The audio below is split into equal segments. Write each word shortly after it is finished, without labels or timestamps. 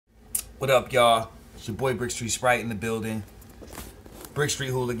What up, y'all? It's your boy Brick Street Sprite in the building. Brick Street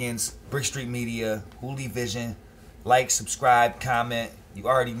Hooligans, Brick Street Media, Hooli Vision. Like, subscribe, comment. You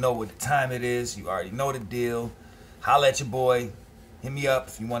already know what the time it is. You already know the deal. Holla at your boy. Hit me up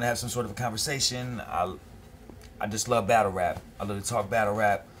if you want to have some sort of a conversation. I just love battle rap. I love to talk battle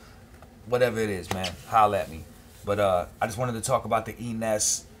rap. Whatever it is, man. Holla at me. But I just wanted to talk about the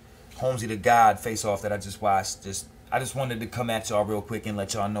Ness, Holmzie the God face-off that I just watched. I just wanted to come at y'all real quick and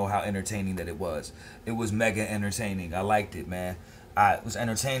let y'all know how entertaining that it was. It was mega entertaining. I liked it, man. I was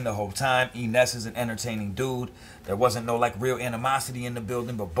entertained the whole time. Ness is an entertaining dude. There wasn't no like real animosity in the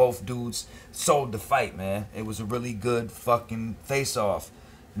building, but both dudes sold the fight, man. It was a really good fucking face-off.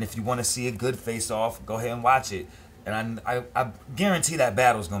 And if you want to see a good face-off, go ahead and watch it. And I guarantee that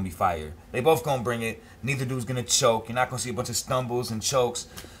battle's going to be fire. They both going to bring it. Neither dude's going to choke. You're not going to see a bunch of stumbles and chokes.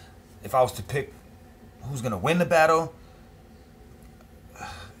 If I was to pick who's going to win the battle,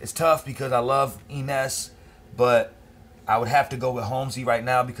 it's tough because I love Ness, but I would have to go with Holmzie right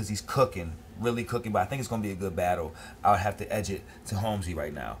now because he's cooking, really cooking. But I think it's going to be a good battle. I would have to edge it to Holmzie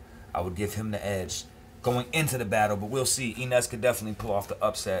right now. I would give him the edge going into the battle, but we'll see. Ness could definitely pull off the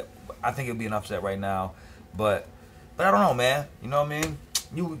upset. I think it'll be an upset right now, but I don't know, man. You know what I mean?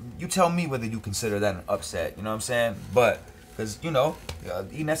 You tell me whether you consider that an upset. You know what I'm saying? But because you know,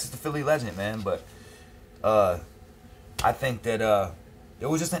 Ness is the Philly legend, man. But I think that it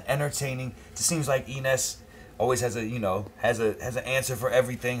was just an entertaining. It just seems like Ness always has a has an answer for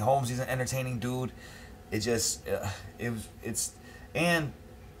everything. Holmzie's an entertaining dude. It just and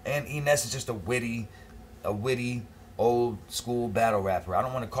Ness is just a witty old school battle rapper. I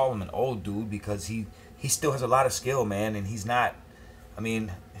don't want to call him an old dude because he still has a lot of skill, man, and he's not. I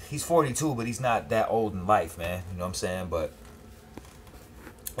mean, he's 42, but he's not that old in life, man. You know what I'm saying? But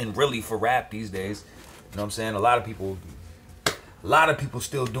and really for rap these days, you know what I'm saying? A lot of people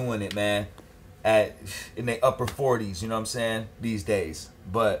still doing it, man, in their upper 40s, you know what I'm saying, these days.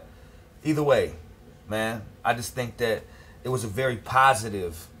 But either way, man, I just think that it was a very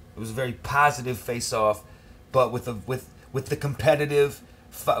positive face-off, but with the competitive,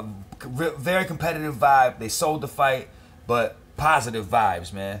 very competitive vibe. They sold the fight, but positive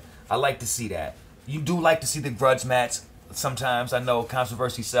vibes, man. I like to see that. You do like to see the grudge match sometimes. I know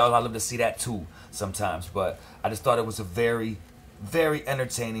controversy sells. I love to see that too sometimes, but I just thought it was a very, very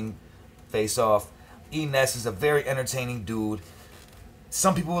entertaining face-off. Ness is a very entertaining dude.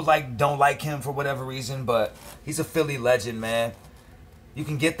 Some people don't like him for whatever reason, but he's a Philly legend, man. You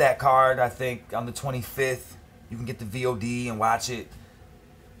can get that card, I think, on the 25th. You can get the VOD and watch it.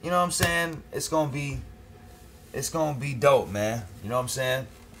 You know what I'm saying? It's gonna be dope, man. You know what I'm saying?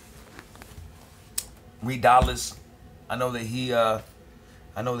 Reed Dollars, I know that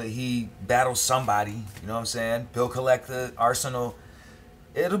he battles somebody. You know what I'm saying? Bill Collector, Arsenal.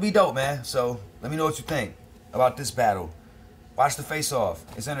 It'll be dope, man. So let me know what you think about this battle. Watch the face-off.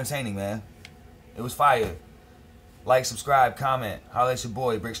 It's entertaining, man. It was fire. Like, subscribe, comment. Holla at your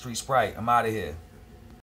boy, Brick Street Sprite. I'm out of here.